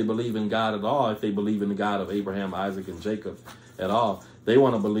believe, if they believe in God at all, if they believe in the God of Abraham, Isaac, and Jacob at all, they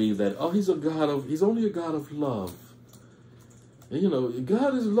want to believe that, oh, he's only a God of love. And,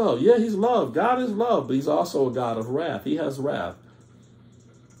 God is love. Yeah, he's love. God is love, but he's also a God of wrath. He has wrath.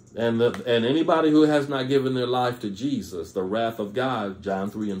 And anybody who has not given their life to Jesus, the wrath of God, John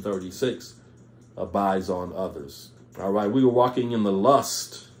 3 and 36, abides on others. All right, we were walking in the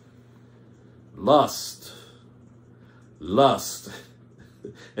lust. And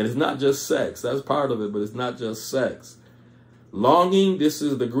it's not just sex. That's part of it, but it's not just sex. Longing, this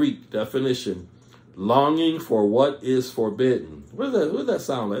is the Greek definition. Longing for what is forbidden. What does that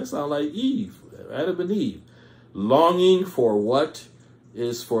sound like? It sounds like Eve, Adam and Eve. longing for what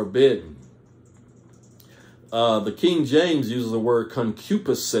is forbidden. The King James uses the word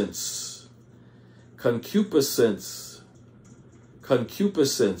concupiscence. Concupiscence.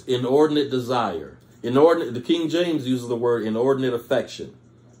 Concupiscence. Inordinate desire. The King James uses the word inordinate affection.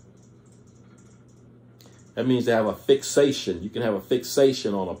 That means to have a fixation. You can have a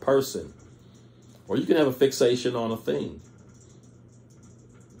fixation on a person, or you can have a fixation on a thing.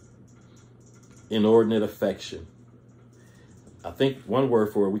 Inordinate affection. I think one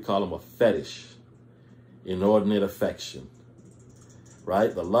word for it, we call them a fetish. Inordinate affection.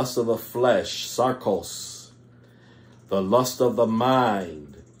 Right? The lust of the flesh, sarkos. The lust of the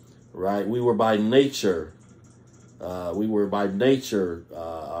mind. Right? We were by nature. We were going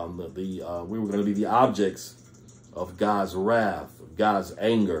to be the objects of God's wrath, of God's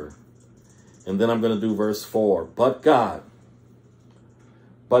anger. And then I'm going to do verse 4. But God,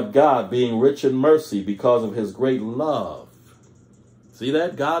 being rich in mercy because of his great love. See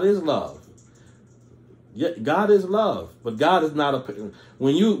that? God is love. Yeah, God is love. But God is not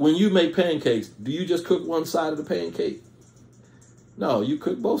when you make pancakes, do you just cook one side of the pancake? No, you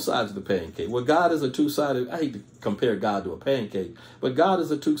cook both sides of the pancake. Well, God is a two-sided, I hate to compare God to a pancake, but God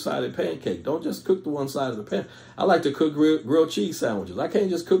is a two-sided pancake. Don't just cook the one side of the pan. I like to cook grilled cheese sandwiches. I can't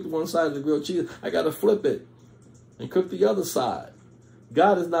just cook the one side of the grilled cheese. I got to flip it and cook the other side.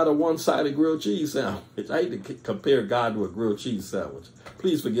 God is not a one-sided grilled cheese sandwich. I hate to compare God to a grilled cheese sandwich.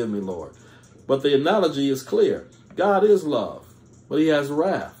 Please forgive me, Lord. But the analogy is clear. God is love, but he has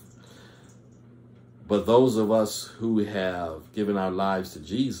wrath. But those of us who have given our lives to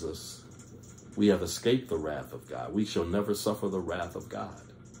Jesus, we have escaped the wrath of God. We shall never suffer the wrath of God.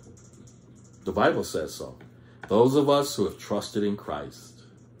 The Bible says so. Those of us who have trusted in Christ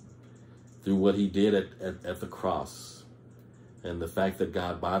through what he did at the cross and the fact that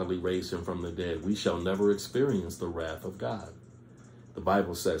God bodily raised him from the dead, we shall never experience the wrath of God. The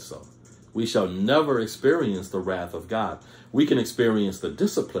Bible says so. We shall never experience the wrath of God. We can experience the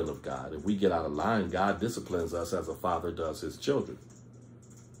discipline of God. If we get out of line, God disciplines us as a father does his children.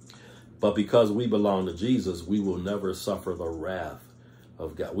 But because we belong to Jesus, we will never suffer the wrath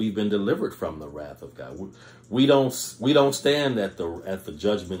of God. We've been delivered from the wrath of God. We don't stand at the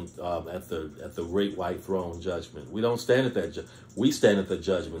judgment at the great white throne judgment. We don't stand at that. We stand at the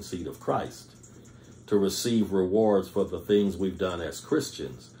judgment seat of Christ to receive rewards for the things we've done as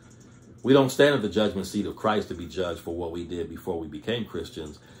Christians. We don't stand at the judgment seat of Christ to be judged for what we did before we became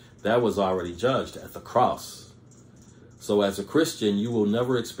Christians. That was already judged at the cross. So as a Christian, you will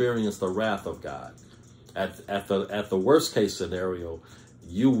never experience the wrath of God. At the worst case scenario,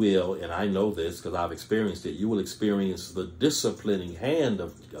 you will, and I know this because I've experienced it, you will experience the disciplining hand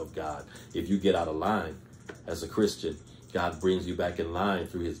of God if you get out of line. As a Christian, God brings you back in line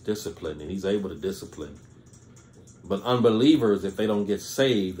through his discipline, and he's able to discipline. But unbelievers, if they don't get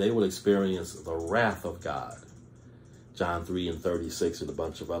saved, they will experience the wrath of God. John 3:36 and a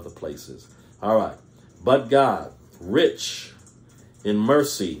bunch of other places. All right. But God, rich in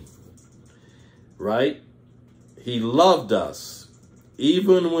mercy, right? He loved us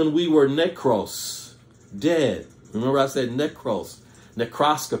even when we were necros, dead. Remember I said necros,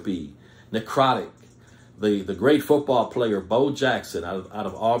 necroscopy, necrotic. The great football player, Bo Jackson, out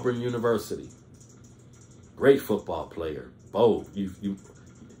of Auburn University. Great football player. Bo, if you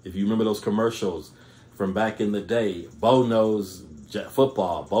remember those commercials from back in the day, Bo knows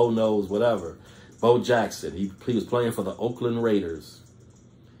football, Bo knows whatever. Bo Jackson, he was playing for the Oakland Raiders,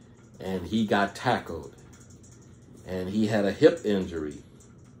 and he got tackled, and he had a hip injury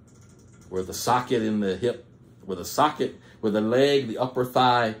where the socket in the hip, where the leg, the upper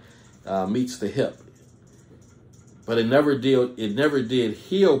thigh meets the hip. But it never did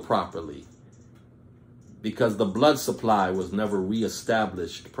heal properly, because the blood supply was never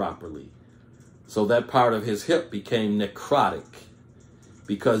reestablished properly. So that part of his hip became necrotic,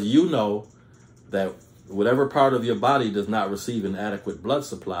 because you know that whatever part of your body does not receive an adequate blood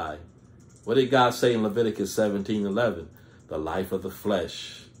supply, what did God say in Leviticus 17:11? The life of the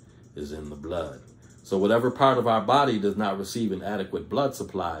flesh is in the blood. So whatever part of our body does not receive an adequate blood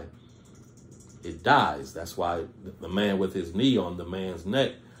supply, it dies. That's why the man with his knee on the man's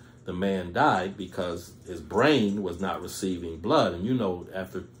neck, the man died because his brain was not receiving blood. And you know,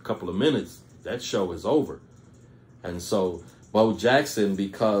 after a couple of minutes, that show is over. And so Bo Jackson,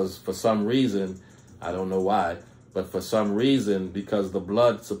 because for some reason, I don't know why, but for some reason, because the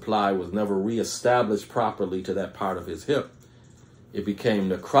blood supply was never reestablished properly to that part of his hip, it became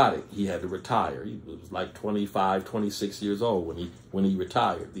necrotic. He had to retire. He was like 25, 26 years old when he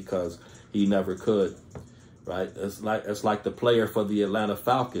retired, because he never could. Right? It's like the player for the Atlanta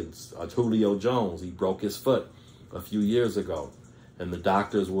Falcons, Julio Jones. He broke his foot. a few years ago. And the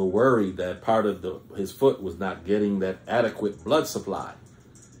doctors were worried that part of his foot was not getting that adequate blood supply.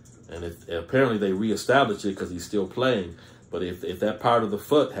 And apparently they reestablished it because he's still playing. But if that part of the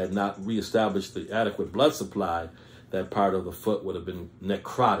foot had not reestablished the adequate blood supply, that part of the foot would have been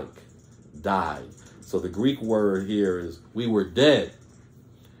necrotic, died. So the Greek word here is we were dead.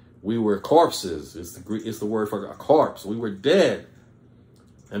 We were corpses. It's the word for a corpse. We were dead.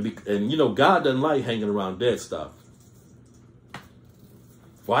 And you know, God doesn't like hanging around dead stuff.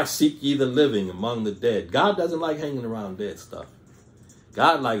 Why seek ye the living among the dead? God doesn't like hanging around dead stuff.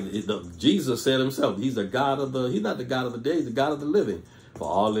 Jesus said himself, he's not the God of the dead, he's the God of the living. For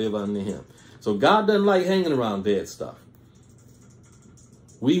all live unto him. So God doesn't like hanging around dead stuff.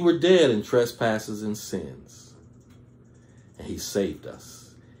 We were dead in trespasses and sins. And he saved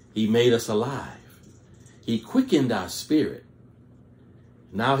us. He made us alive. He quickened our spirit.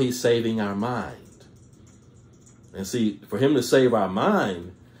 Now he's saving our mind. And see, for him to save our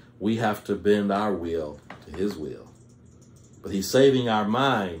mind, we have to bend our will to his will. But he's saving our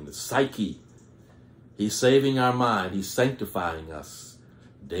mind, the psyche. He's saving our mind. He's sanctifying us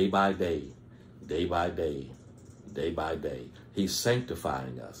day by day, day by day, day by day. He's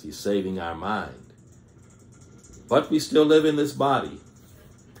sanctifying us. He's saving our mind. But we still live in this body,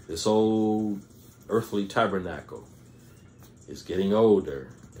 this old earthly tabernacle. It's getting older.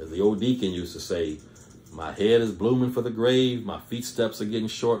 As the old deacon used to say, my head is blooming for the grave. My feet steps are getting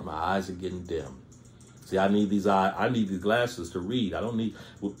short. My eyes are getting dim. See, I need these glasses to read. I don't need,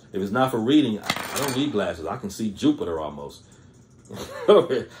 if it's not for reading, I don't need glasses. I can see Jupiter almost.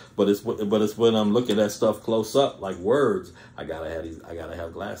 but it's when I'm looking at stuff close up, like words, I gotta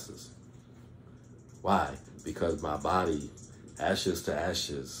have glasses. Why? Because my body, ashes to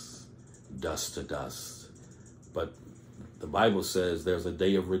ashes, dust to dust. But the Bible says there's a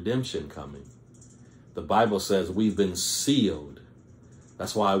day of redemption coming. The Bible says we've been sealed.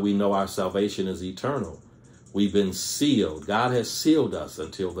 That's why we know our salvation is eternal. We've been sealed. God has sealed us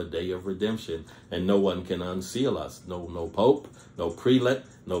until the day of redemption, and no one can unseal us. No pope, no prelate,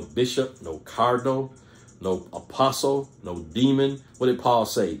 no bishop, no cardinal, no apostle, no demon. What did Paul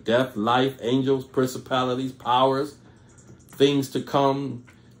say? Death, life, angels, principalities, powers, things to come.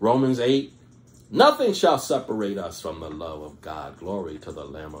 Romans 8. Nothing shall separate us from the love of God. Glory to the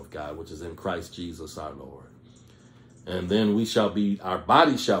Lamb of God, which is in Christ Jesus our Lord. And then our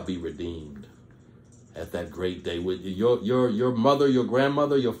body shall be redeemed at that great day. With your mother, your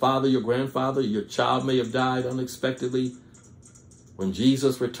grandmother, your father, your grandfather, your child may have died unexpectedly. When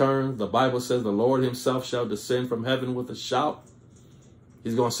Jesus returns, the Bible says the Lord himself shall descend from heaven with a shout.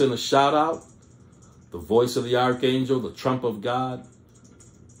 He's going to send a shout out, the voice of the archangel, the trump of God.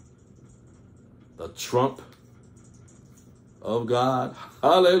 The trump of God.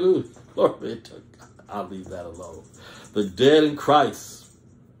 Hallelujah. Glory to God. I'll leave that alone. The dead in Christ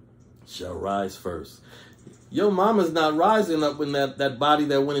shall rise first. Your mama's not rising up in that body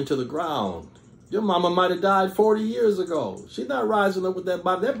that went into the ground. Your mama might have died 40 years ago. She's not rising up with that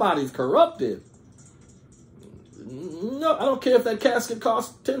body. That body's corrupted. No, I don't care if that casket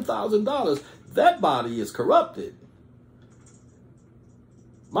costs $10,000. That body is corrupted.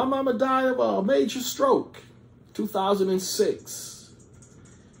 My mama died of a major stroke, 2006.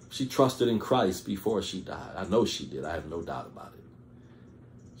 She trusted in Christ before she died. I know she did. I have no doubt about it.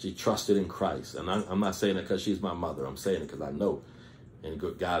 She trusted in Christ. And I'm not saying it because she's my mother. I'm saying it because I know. And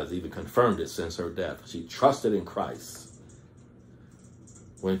God has even confirmed it since her death. She trusted in Christ.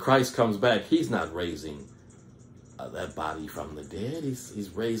 When Christ comes back, he's not raising that body from the dead.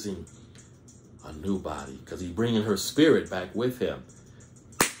 He's raising a new body because he's bringing her spirit back with him.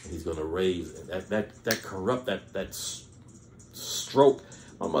 He's going to raise that stroke.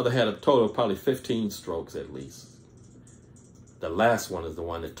 My mother had a total of probably 15 strokes at least. The last one is the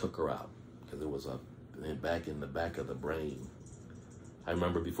one that took her out because it was back in the back of the brain. I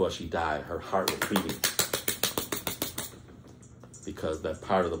remember before she died, her heart was beating because that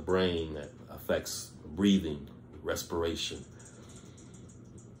part of the brain that affects breathing, respiration.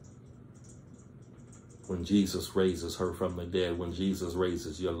 When Jesus raises her from the dead, when Jesus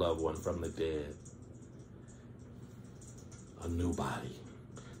raises your loved one from the dead, a new body.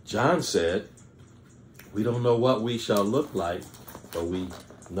 John said, we don't know what we shall look like, but we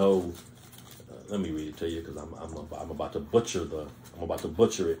know. Let me read it to you because I'm about to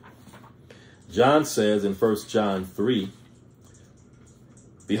butcher it. John says in 1 John 3,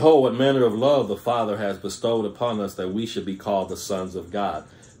 behold, what manner of love the Father has bestowed upon us that we should be called the sons of God.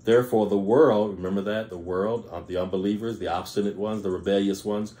 Therefore, the world, remember that, the world, the unbelievers, the obstinate ones, the rebellious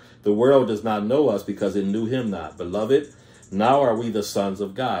ones, the world does not know us because it knew him not. Beloved, now are we the sons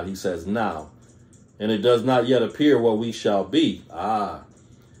of God. He says now. and it does not yet appear what we shall be.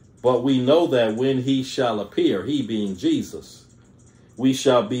 But we know that when he shall appear, he being Jesus, we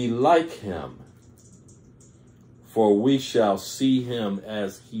shall be like him, for we shall see him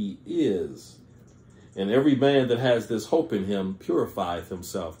as he is. And every man that has this hope in him purifieth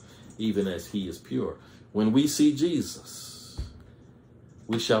himself, even as he is pure. When we see Jesus,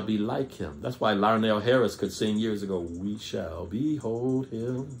 we shall be like him. That's why Larnell Harris could sing years ago, we shall behold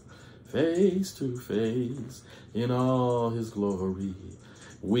him face to face in all his glory.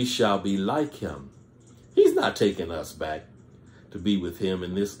 We shall be like him. He's not taking us back to be with him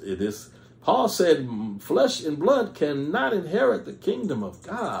in this. Paul said, flesh and blood cannot inherit the kingdom of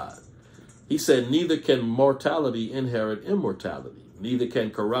God. He said, neither can mortality inherit immortality. Neither can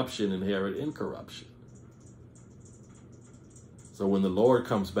corruption inherit incorruption. So when the Lord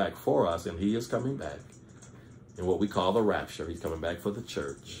comes back for us, and he is coming back in what we call the rapture, he's coming back for the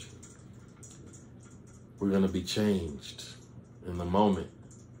church, we're going to be changed in the moment,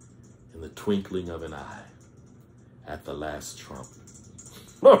 in the twinkling of an eye, at the last trump.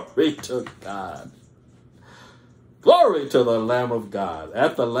 Glory to God. Glory to the Lamb of God.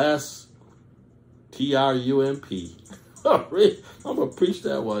 At the last TRUMP. I'm going to preach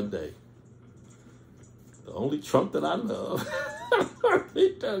that one day. The only trump that I love.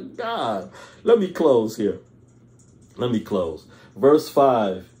 Glory to God. Let me close here. Let me close. Verse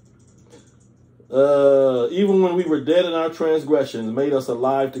 5. Even when we were dead in our transgressions, made us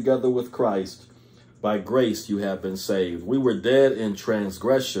alive together with Christ. By grace you have been saved. We were dead in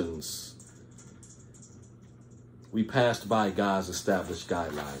transgressions. We passed by God's established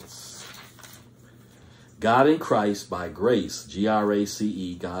guidelines. God in Christ by grace, Grace,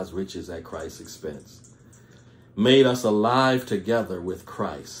 God's riches at Christ's expense, made us alive together with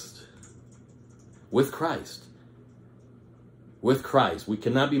Christ. With Christ. With Christ. We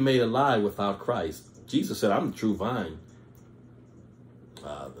cannot be made alive without Christ. Jesus said, I'm the true vine.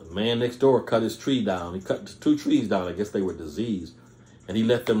 The man next door cut his tree down. He cut 2 trees down. I guess they were diseased. And he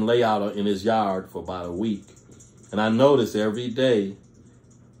let them lay out in his yard for about a week. And I noticed every day,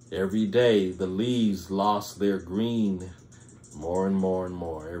 the leaves lost their green more and more and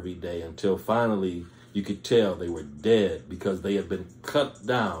more every day, until finally you could tell they were dead because they had been cut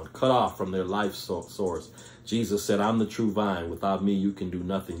off from their life source. Jesus said, I'm the true vine. Without me, you can do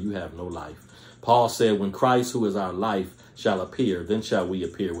nothing. You have no life. Paul said, when Christ, who is our life, shall appear, then shall we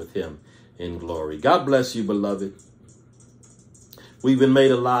appear with him in glory. God bless you, beloved. We've been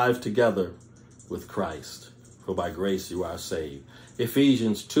made alive together with Christ, for by grace you are saved.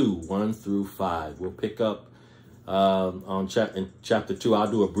 Ephesians 2, 1 through 5. We'll pick up in chapter 2.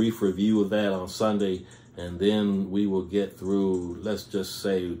 I'll do a brief review of that on Sunday, and then we will get through, let's just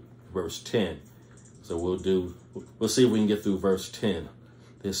say, verse 10. So we'll see if we can get through verse 10.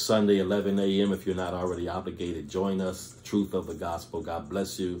 This Sunday, 11 a.m. If you're not already obligated, join us. The truth of the gospel. God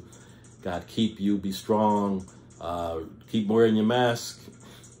bless you. God keep you. Be strong. Keep wearing your mask.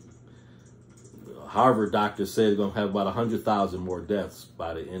 Harvard doctor said it's going to have about 100,000 more deaths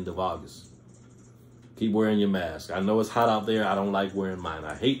by the end of August. Keep wearing your mask. I know it's hot out there. I don't like wearing mine.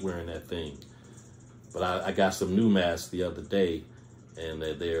 I hate wearing that thing. But I got some new masks the other day, and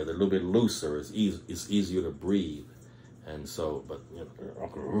they're a little bit looser. It's easier to breathe. And so, but you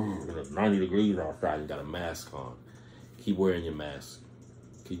know, 90 degrees outside, you got a mask on. Keep wearing your mask.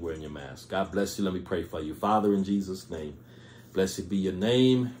 Keep wearing your mask. God bless you. Let me pray for you. Father, in Jesus' name, blessed be your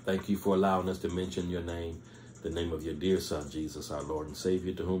name. Thank you for allowing us to mention your name, the name of your dear Son, Jesus, our Lord and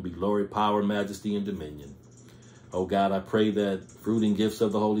Savior, to whom be glory, power, majesty, and dominion. Oh God, I pray that fruit and gifts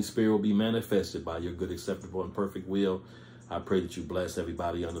of the Holy Spirit will be manifested by your good, acceptable, and perfect will. I pray that you bless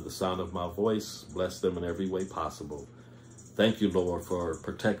everybody under the sound of my voice. Bless them in every way possible. Thank you, Lord, for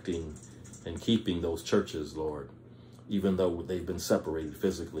protecting and keeping those churches, Lord, even though they've been separated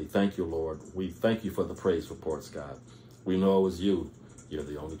physically. Thank you, Lord. We thank you for the praise reports, God. We know it was you. You're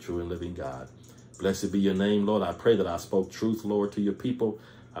the only true and living God. Blessed be your name, Lord. I pray that I spoke truth, Lord, to your people.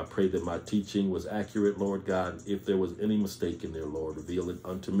 I pray that my teaching was accurate, Lord God. If there was any mistake in there, Lord, reveal it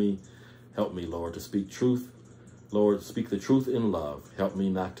unto me. Help me, Lord, to speak truth. Lord, speak the truth in love. Help me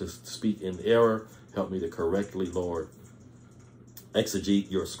not to speak in error. Help me to correctly, Lord, exegete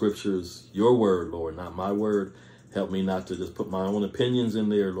your scriptures, your word, Lord, not my word. Help me not to just put my own opinions in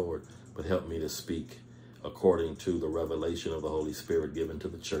there, Lord, but help me to speak according to the revelation of the Holy Spirit given to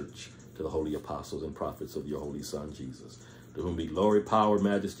the church, to the holy apostles and prophets of your holy Son, Jesus, to whom be glory, power,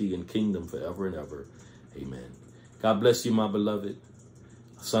 majesty, and kingdom forever and ever. Amen. God bless you, my beloved.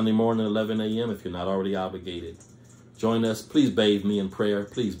 Sunday morning, 11 a.m., if you're not already obligated, join us. Please bathe me in prayer.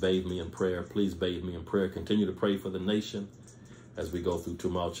 Please bathe me in prayer. Please bathe me in prayer. Continue to pray for the nation as we go through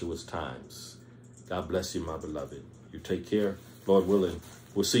tumultuous times. God bless you, my beloved. You take care. Lord willing,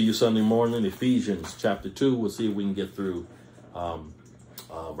 we'll see you Sunday morning, Ephesians chapter 2. We'll see if we can get through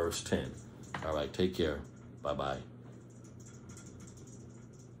verse 10. All right, take care. Bye-bye.